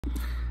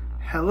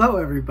Hello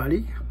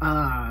everybody.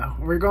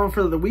 We're going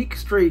for the week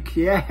streak.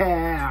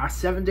 Yeah,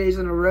 7 days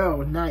in a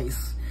row.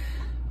 Nice.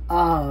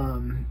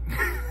 So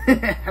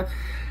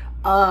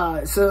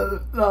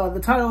the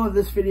title of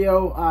this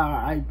video,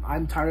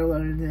 I'm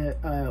titling it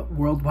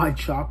Worldwide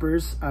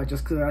Choppers,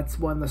 just because that's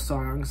one of the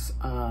songs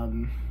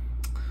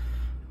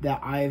that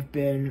I've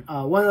been,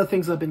 one of the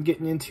things I've been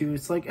getting into.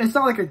 It's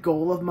not like a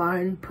goal of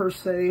mine per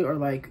se, or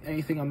like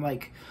anything I'm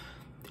like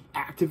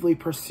actively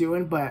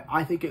pursuing, but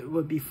I think it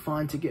would be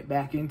fun to get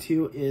back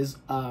into is,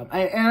 and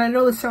I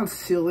know this sounds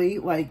silly,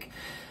 like,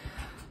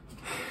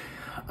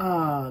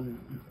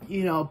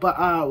 you know,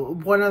 but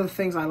one of the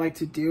things I like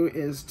to do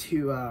is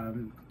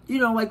to, you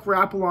know, like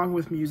rap along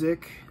with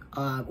music,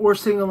 or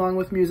sing along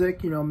with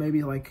music, you know,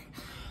 maybe like,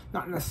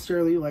 not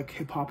necessarily like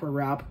hip hop or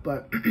rap,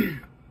 but,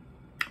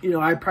 you know,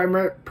 I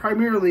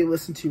primarily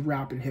listen to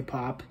rap and hip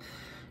hop,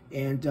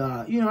 and,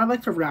 you know, I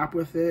like to rap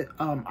with it.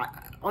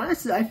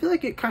 Honestly, I feel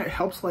like it kind of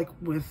helps, like,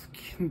 with,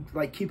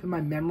 like, keeping my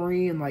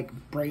memory and, like,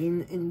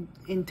 brain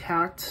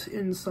intact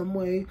in some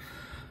way.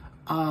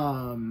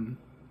 You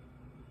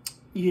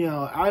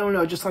know, I don't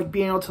know, just, like,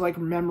 being able to, like,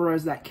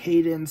 memorize that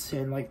cadence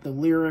and, like, the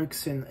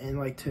lyrics and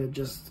like, to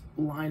just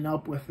line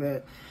up with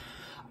it.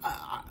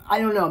 I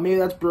don't know, maybe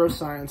that's bro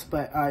science,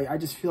 but I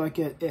just feel like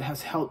it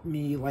has helped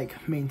me,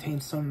 like,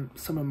 maintain some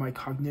of my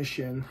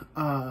cognition.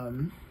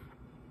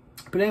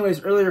 But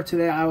anyways, earlier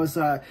today, I was,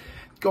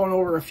 going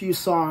over a few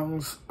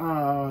songs,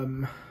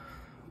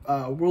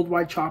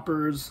 Worldwide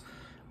Choppers,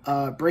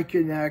 Break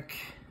Your Neck,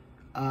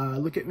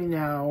 Look at Me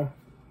Now.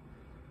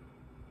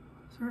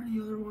 Is there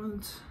any other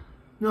ones?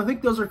 No, I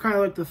think those are kind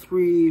of like the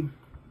three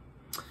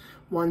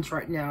ones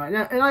right now. And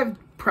I've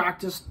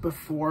practiced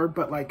before,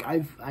 but like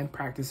I'm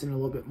practicing a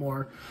little bit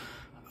more.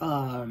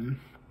 But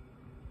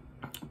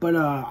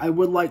I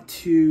would like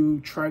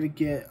to try to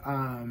get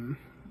down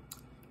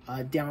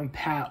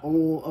pat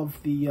all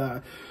of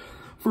the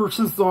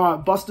verses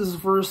on Busta's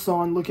verse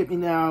on Look at Me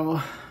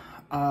Now,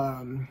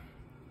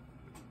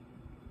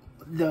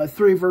 the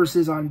three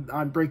verses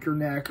on Break Your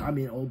Neck. I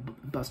mean, old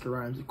Busta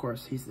Rhymes, of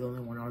course, he's the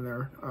only one on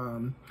there.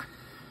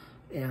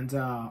 And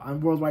on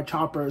Worldwide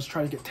Choppers,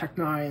 try to get Tech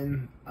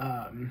Nine,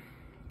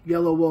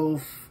 Yellow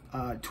Wolf,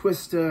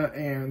 Twista,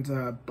 and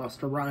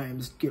Busta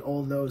Rhymes, get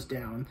all those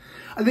down.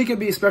 I think it'd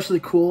be especially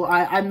cool.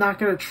 I'm not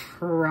gonna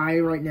try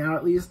right now,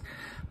 at least,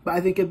 but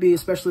I think it'd be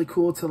especially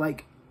cool to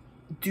like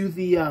do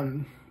the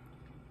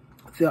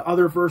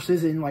other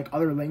verses in like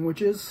other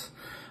languages.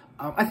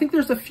 I think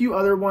there's a few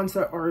other ones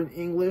that are in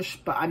English,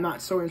 but I'm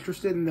not so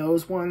interested in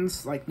those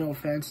ones. Like, no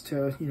offense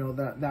to, you know,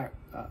 that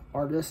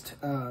artist.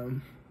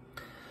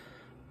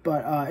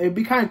 But it'd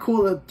be kind of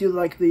cool to do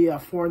like the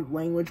foreign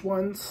language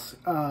ones.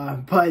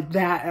 But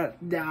that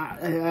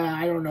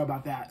I don't know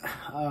about that.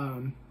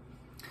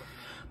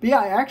 But yeah,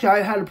 actually,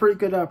 I had a pretty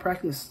good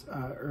practice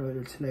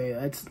earlier today.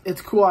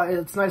 It's cool.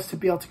 It's nice to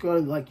be able to go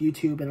to like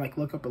YouTube and like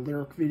look up a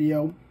lyric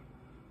video,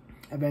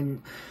 and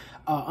then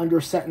under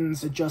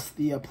settings adjust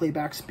the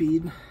playback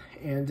speed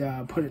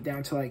and put it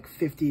down to like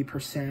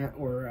 50%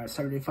 or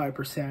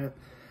 75%,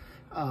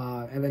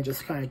 and then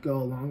just kind of go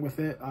along with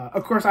it.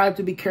 Of course, I have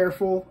to be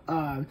careful,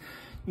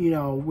 you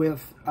know,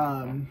 with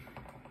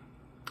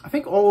I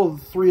think all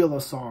three of the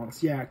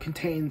songs, yeah,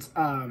 contains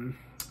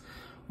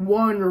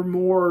one or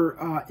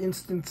more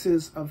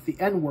instances of the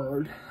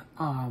N-word.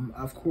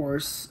 Of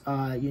course,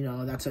 you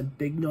know, that's a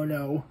big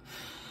no-no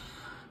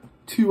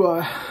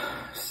to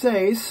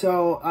say.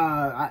 So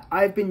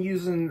I've been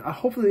using,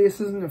 hopefully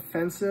this isn't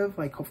offensive,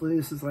 like hopefully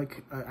this is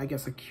like I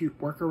guess a cute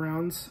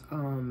workaround,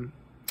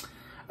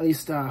 at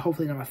least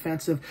hopefully not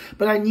offensive,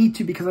 but I need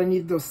to, because I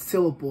need those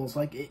syllables.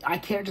 Like I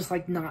can't just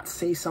like not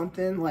say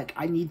something, like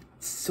I need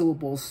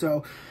syllables.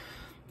 So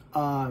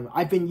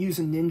I've been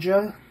using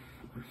Ninja,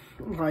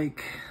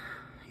 like,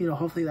 you know,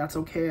 hopefully that's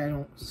okay. I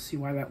don't see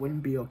why that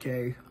wouldn't be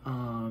okay.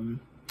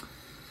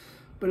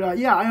 But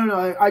yeah, I don't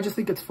know, I just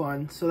think it's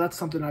fun. So that's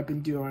something I've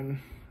been doing,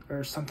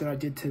 or something I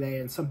did today,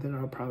 and something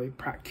I'll probably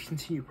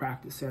continue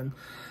practicing.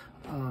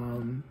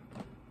 You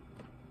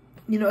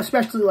know,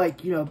 especially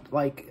like, you know,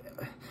 like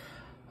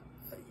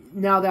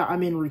now that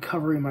I'm in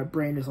recovery, my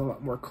brain is a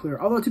lot more clear.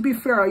 Although, to be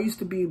fair, I used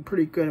to be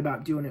pretty good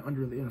about doing it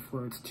under the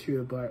influence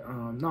too, but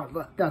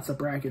not that's a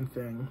bragging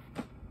thing.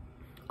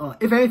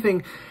 If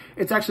anything,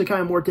 it's actually kind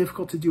of more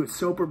difficult to do it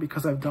sober,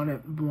 because I've done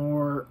it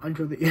more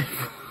under the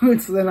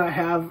influence than I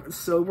have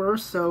sober.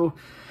 So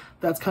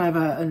that's kind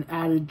of an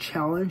added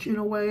challenge in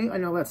a way. I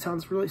know that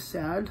sounds really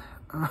sad.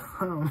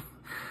 But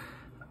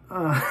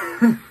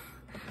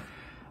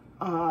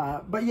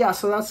yeah,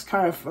 so that's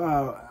kind of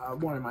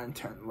one of my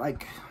intent.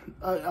 Like,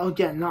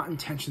 again, not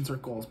intentions or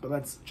goals, but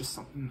that's just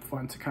something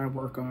fun to kind of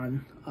work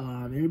on.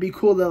 And it'd be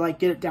cool to like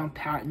get it down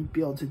pat and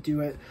be able to do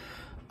it.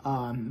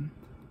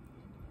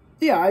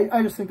 Yeah,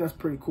 I just think that's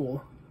pretty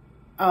cool.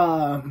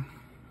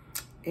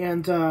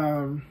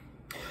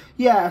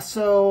 Yeah,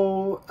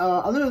 so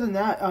other than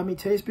that, I mean,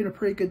 today's been a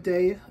pretty good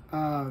day.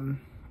 Went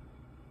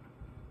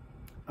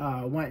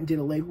and did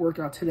a leg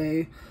workout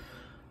today.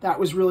 that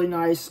was really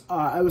nice.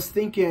 I was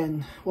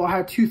thinking, well, I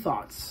had two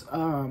thoughts.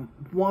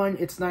 One,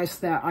 it's nice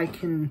that I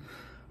can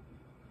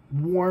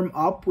warm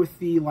up with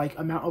the like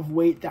amount of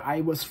weight that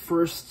I was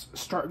first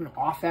starting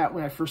off at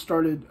when I first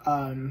started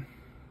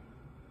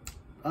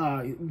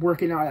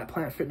working out at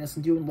Planet Fitness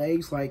and doing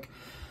legs like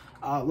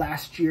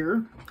last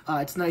year.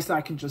 It's nice that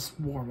I can just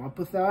warm up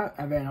with that,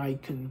 and then I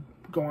can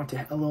go on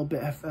to a little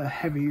bit of a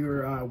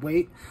heavier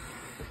weight.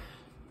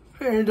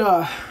 And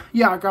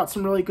yeah, I got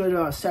some really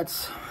good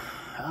sets.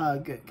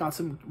 Got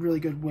some really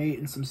good weight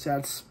and some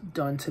sets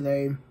done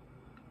today.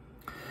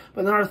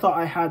 But another thought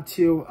I had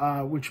too,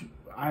 which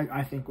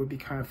I think would be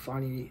kind of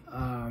funny,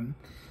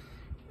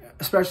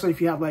 especially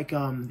if you have like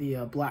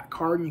the black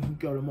card and you can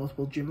go to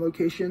multiple gym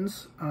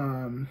locations.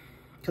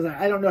 Because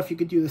I don't know if you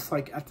could do this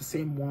like at the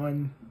same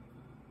one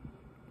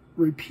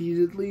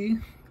repeatedly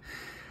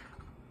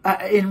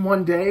in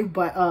one day,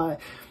 but I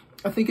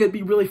think it'd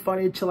be really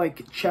funny to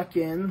like check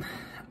in.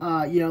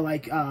 You know,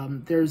 like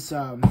there's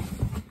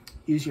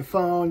use your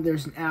phone,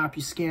 there's an app,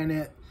 you scan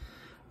it,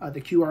 the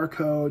QR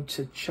code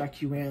to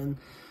check you in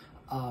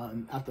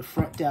at the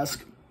front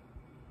desk.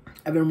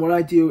 And then what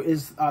I do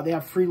is they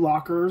have free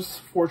lockers,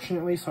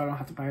 fortunately, so I don't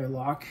have to buy a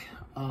lock.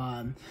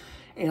 And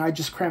I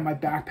just cram my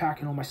backpack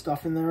and all my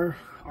stuff in there.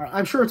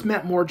 I'm sure it's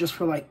meant more just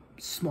for like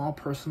small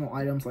personal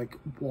items like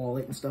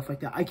wallet and stuff like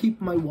that. I keep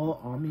my wallet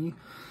on me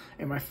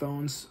and my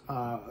phones,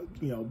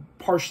 you know,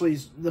 partially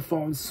the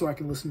phones so I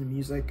can listen to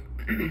music.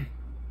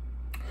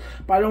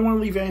 But I don't want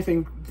to leave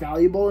anything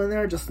valuable in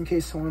there just in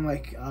case someone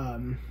like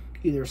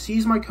either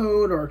sees my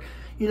code or,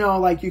 you know,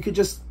 like you could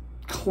just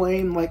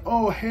claim like,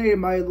 oh, hey,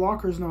 my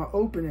locker's not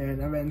opening,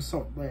 and then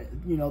so,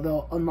 you know,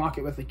 they'll unlock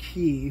it with a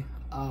key.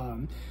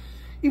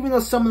 Even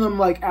though some of them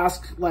like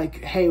ask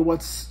like, hey,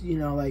 what's, you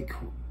know, like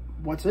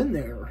what's in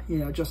there, you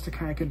know, just to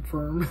kind of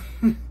confirm.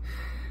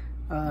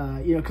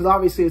 You know, because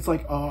obviously it's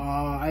like,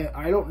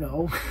 I don't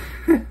know.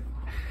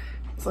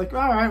 It's like,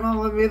 all right,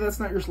 well, maybe that's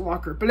not your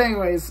locker. But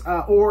anyways,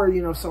 or,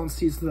 you know, if someone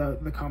sees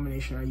the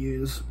combination I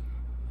use.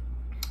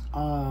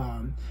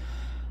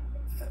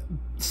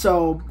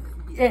 So,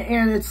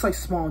 and it's like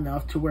small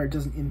enough to where it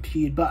doesn't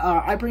impede. But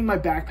I bring my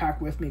backpack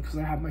with me because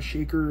I have my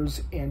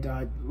shakers. And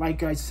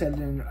like I said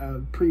in a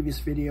previous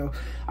video,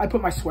 I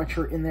put my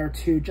sweatshirt in there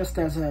too, just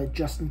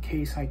in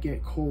case I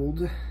get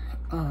cold.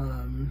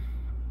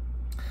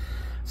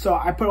 So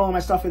I put all my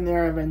stuff in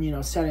there and then, you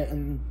know, set it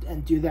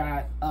and do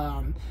that.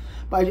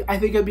 But I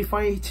think it'd be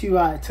funny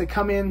to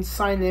come in,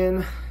 sign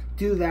in,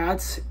 do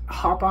that,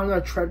 hop on a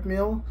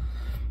treadmill,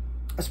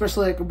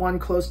 especially like one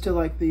close to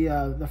like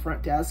the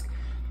front desk,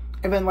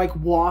 and then like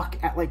walk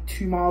at like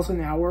 2 miles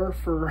an hour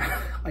for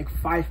like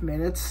 5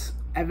 minutes,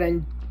 and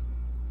then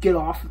get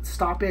off,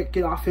 stop it,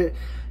 get off it,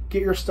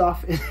 get your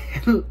stuff,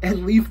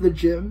 and leave the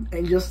gym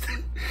and just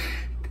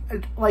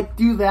like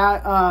do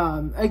that.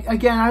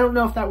 Again, I don't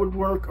know if that would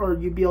work or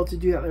you'd be able to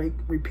do that like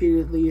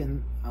repeatedly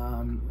and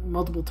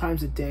multiple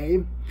times a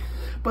day,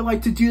 but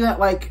like to do that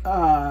like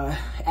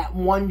at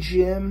one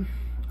gym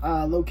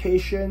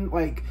location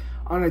like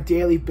on a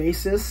daily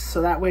basis,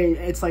 so that way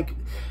it's like,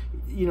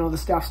 you know, the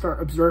staff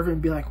start observing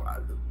and be like,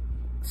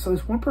 so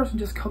this one person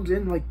just comes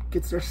in, like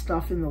gets their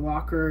stuff in the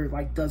locker,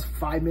 like does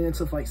 5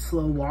 minutes of like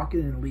slow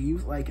walking and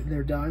leave, like, and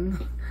they're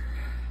done.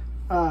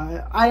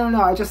 I don't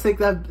know. I just think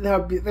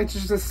that's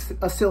just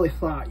a silly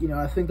thought. You know,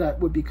 I think that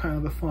would be kind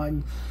of a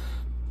fun,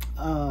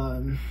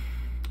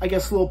 I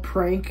guess, little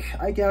prank.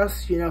 I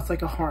guess, you know, it's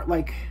like a heart,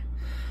 like,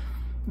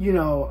 you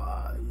know,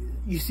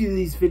 you see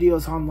these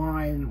videos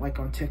online, like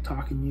on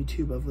TikTok and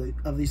YouTube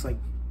of these like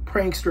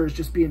pranksters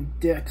just being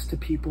dicks to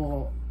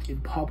people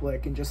in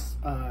public and just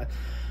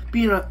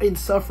being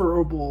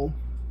insufferable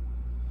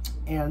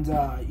and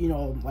you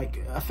know,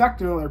 like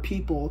affecting other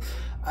people.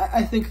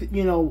 I think,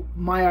 you know,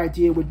 my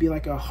idea would be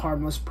like a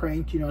harmless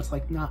prank. You know, it's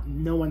like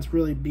no one's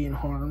really being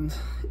harmed.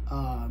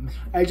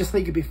 I just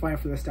think it'd be fine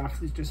for the staff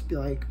to just be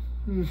like,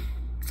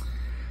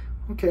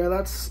 okay,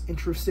 that's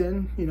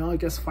interesting. You know, I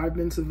guess 5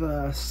 minutes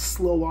of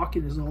slow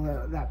walking is all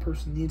that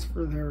person needs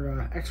for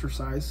their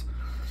exercise.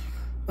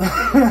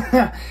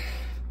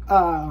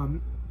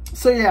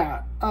 So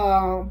yeah,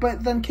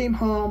 but then came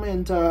home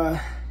and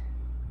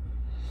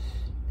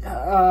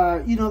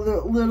you know,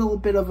 the little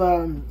bit of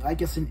I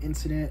guess an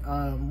incident.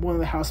 One of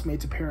the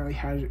housemates apparently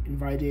had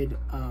invited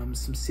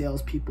some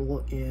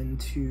salespeople in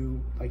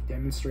to like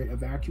demonstrate a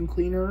vacuum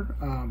cleaner,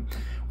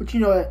 which, you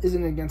know,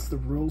 isn't against the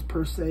rules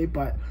per se,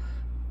 but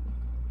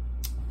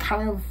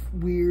kind of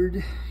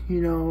weird,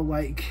 you know,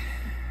 like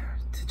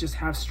to just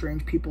have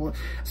strange people,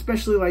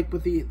 especially like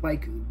with the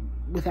like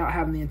without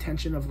having the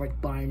intention of like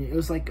buying it. It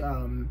was like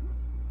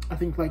I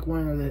think like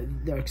one of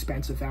the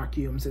expensive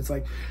vacuums. It's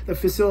like the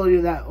facility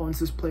that owns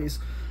this place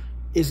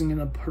isn't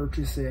gonna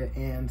purchase it,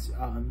 and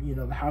you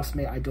know, the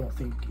housemate, I don't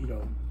think, you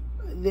know,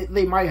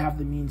 they might have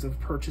the means of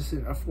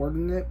purchasing,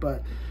 affording it,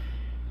 but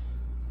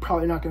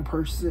probably not gonna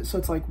purchase it. So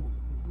it's like,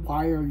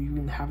 why are you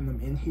even having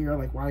them in here?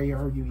 Like, why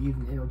are you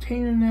even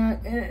entertaining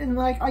that? And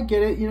like, I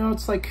get it, you know,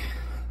 it's like,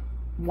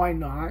 why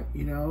not?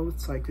 You know,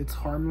 it's like, it's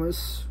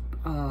harmless.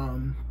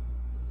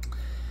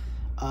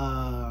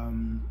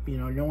 You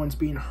know, no one's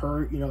being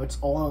hurt. You know, it's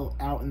all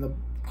out in the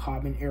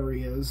common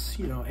areas,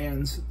 you know,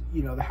 and,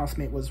 you know, the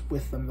housemate was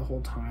with them the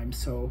whole time.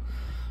 So,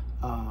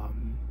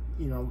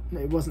 you know,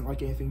 it wasn't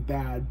like anything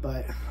bad,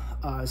 but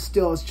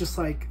still, it's just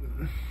like,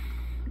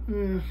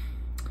 you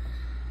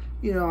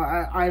know,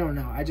 I don't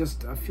know. I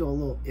feel a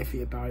little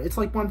iffy about it. It's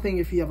like one thing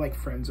if you have like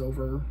friends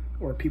over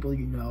or people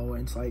you know,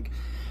 and it's like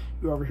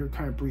you're over here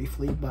kind of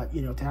briefly, but,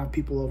 you know, to have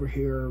people over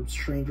here,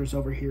 strangers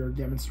over here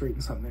demonstrating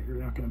something that you're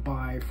not going to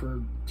buy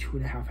for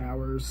 2.5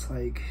 hours,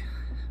 like,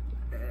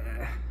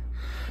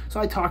 So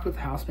I talked with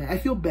the housemate. I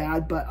feel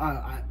bad, but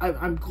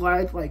I'm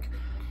glad, like,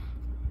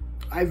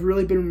 I've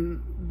really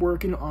been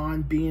working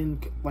on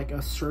being, like,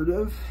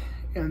 assertive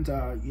and,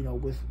 you know,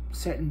 with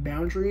setting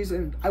boundaries.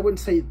 And I wouldn't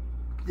say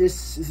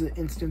this is an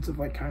instance of,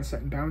 like, kind of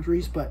setting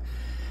boundaries, but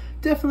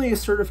definitely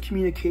assertive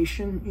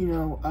communication, you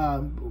know,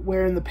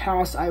 where in the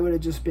past I would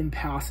have just been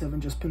passive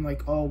and just been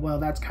like, oh, well,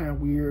 that's kind of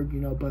weird, you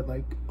know, but,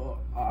 like,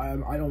 I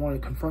don't want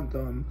to confront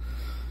them.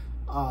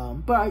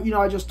 But, you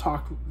know, I just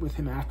talked with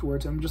him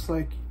afterwards. I'm just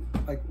like,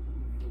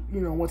 you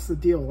know, what's the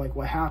deal? Like,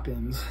 what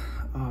happens?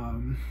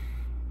 You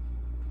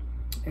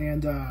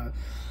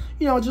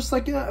know, just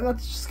like, yeah,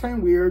 that's just kind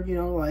of weird, you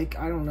know, like,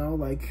 I don't know,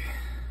 like,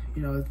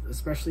 you know,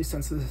 especially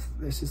since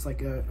this is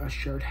like a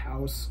shared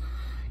house,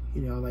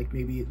 you know, like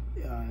maybe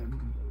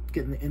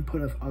getting the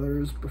input of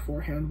others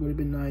beforehand would have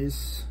been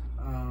nice.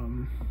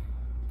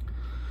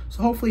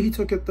 So hopefully he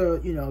took it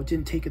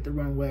didn't take it the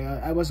wrong way.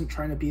 I wasn't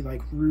trying to be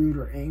like rude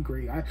or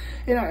angry.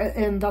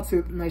 And that's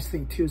a nice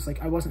thing too, is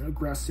like I wasn't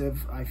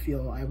aggressive. I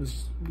feel I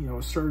was, you know,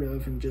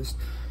 assertive and just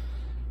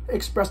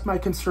expressed my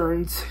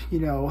concerns, you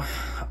know.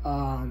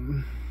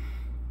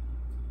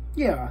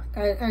 Yeah,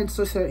 and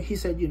so he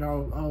said, you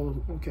know,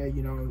 oh, okay,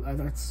 you know,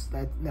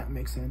 that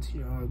makes sense,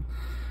 you know, it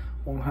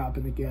won't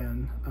happen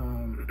again.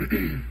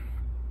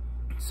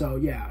 So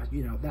yeah,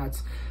 you know,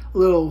 that's a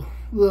little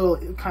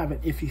kind of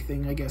an iffy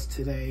thing, I guess,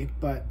 today.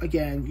 But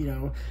again, you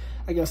know,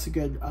 I guess a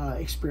good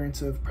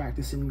experience of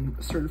practicing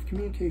assertive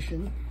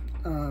communication.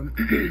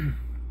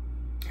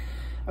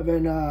 I've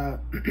been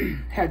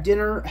had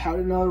dinner, had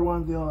another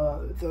one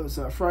of those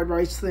fried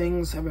rice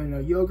things, having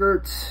a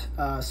yogurt,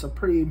 so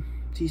pretty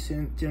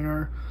decent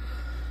dinner.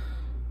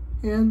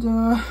 And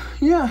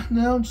yeah,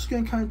 now I'm just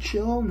gonna kind of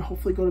chill and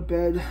hopefully go to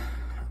bed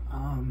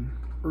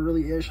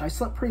early-ish. I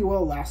slept pretty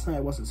well last night. I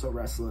wasn't so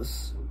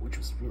restless, which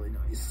was really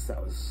nice.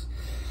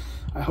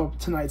 I hope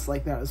tonight's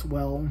like that as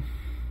well.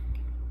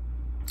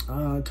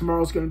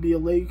 Tomorrow's gonna be a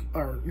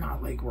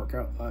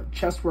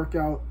chest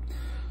workout.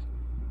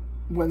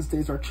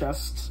 Wednesdays are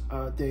chest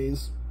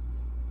days,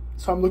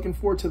 so I'm looking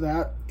forward to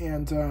that.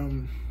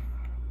 And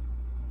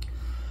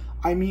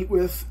I meet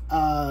with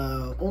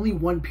only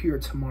one peer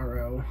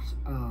tomorrow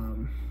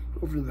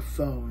over the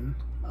phone,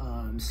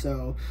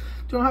 so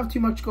don't have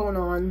too much going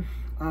on.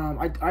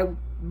 I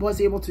was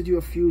able to do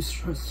a few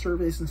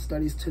surveys and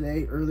studies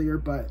today earlier,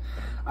 but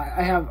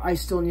I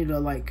still need to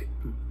like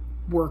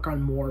work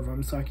on more of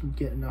them so I can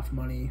get enough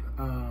money.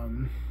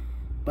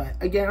 But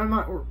again, I'm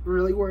not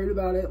really worried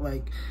about it.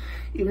 Like,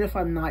 even if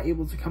I'm not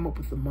able to come up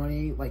with the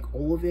money, like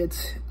all of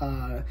it,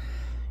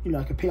 you know,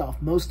 I could pay off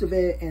most of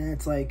it. And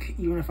it's like,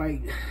 even if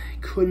I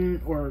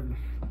couldn't or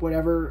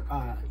whatever,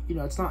 you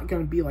know, it's not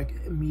going to be like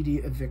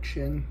immediate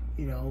eviction,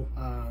 you know.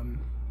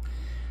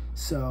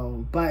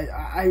 So, but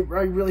I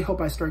really hope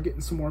I start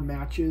getting some more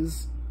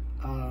matches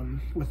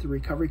with the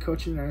recovery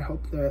coaching. And I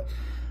hope that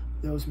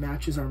those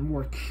matches are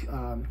more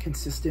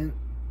consistent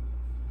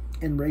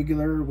and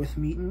regular with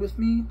meeting with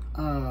me,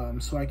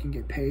 so I can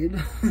get paid.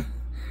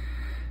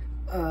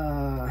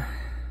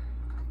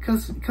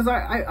 Cause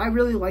I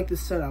really like this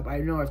setup. I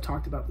know I've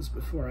talked about this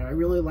before. I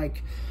really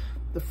like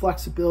the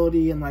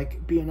flexibility and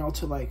like being able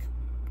to like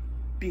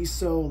be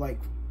so like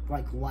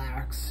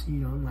lax, you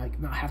know, and like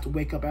not have to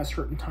wake up at a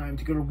certain time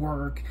to go to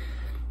work,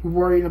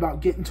 worrying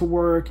about getting to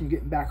work and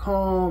getting back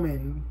home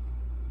and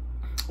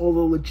all the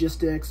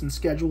logistics and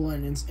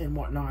scheduling and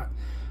whatnot.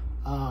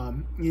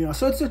 You know,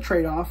 so it's a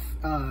trade-off,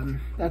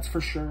 that's for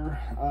sure.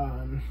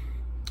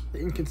 The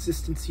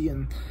inconsistency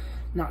and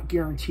not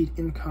guaranteed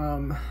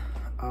income,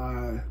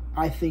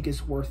 I think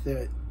is worth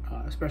it,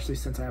 especially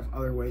since I have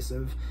other ways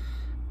of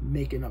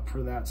making up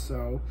for that.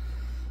 So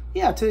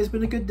yeah, today's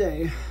been a good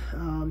day.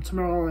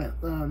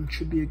 Tomorrow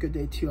should be a good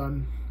day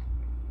too.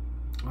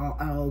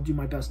 I'll do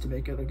my best to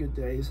make it a good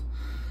day,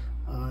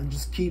 and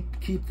just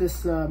keep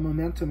this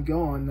momentum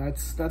going.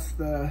 That's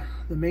the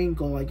main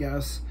goal, I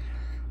guess.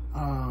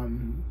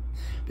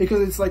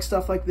 Because it's like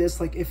stuff like this,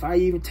 like if I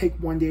even take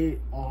one day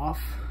off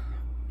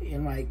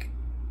and like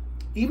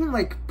even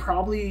like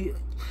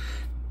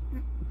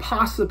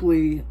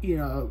possibly, you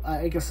know,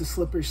 I guess a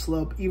slippery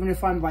slope, even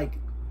if I'm like,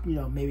 you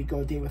know, maybe go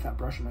a day without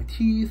brushing my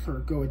teeth or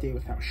go a day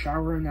without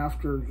showering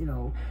after, you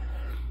know,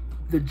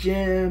 the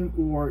gym,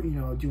 or, you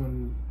know,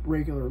 doing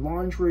regular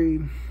laundry,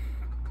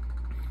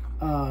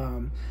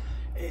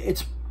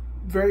 it's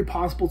very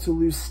possible to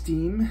lose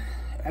steam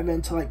and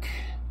then to like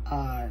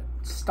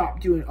stop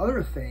doing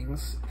other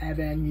things, and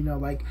then, you know,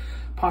 like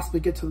possibly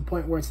get to the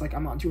point where it's like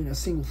I'm not doing a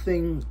single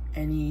thing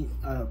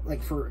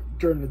like for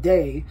during the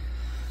day,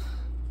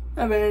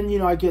 and then, you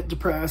know, I get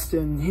depressed,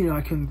 and, you know,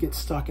 I can get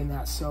stuck in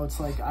that. So it's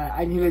like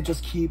I need to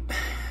just keep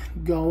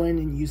going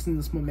and using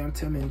this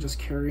momentum and just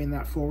carrying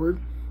that forward,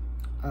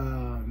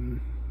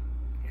 and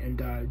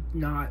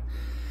not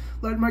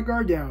letting my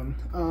guard down.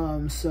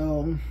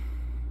 So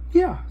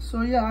yeah,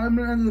 I'm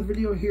gonna end the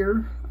video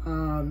here.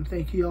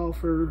 Thank you all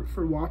for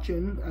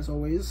watching, as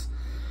always.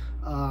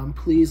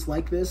 Please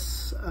like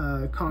this,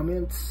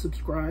 comment,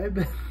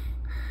 subscribe,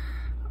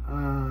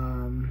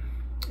 and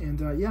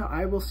yeah,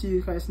 I will see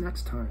you guys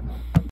next time.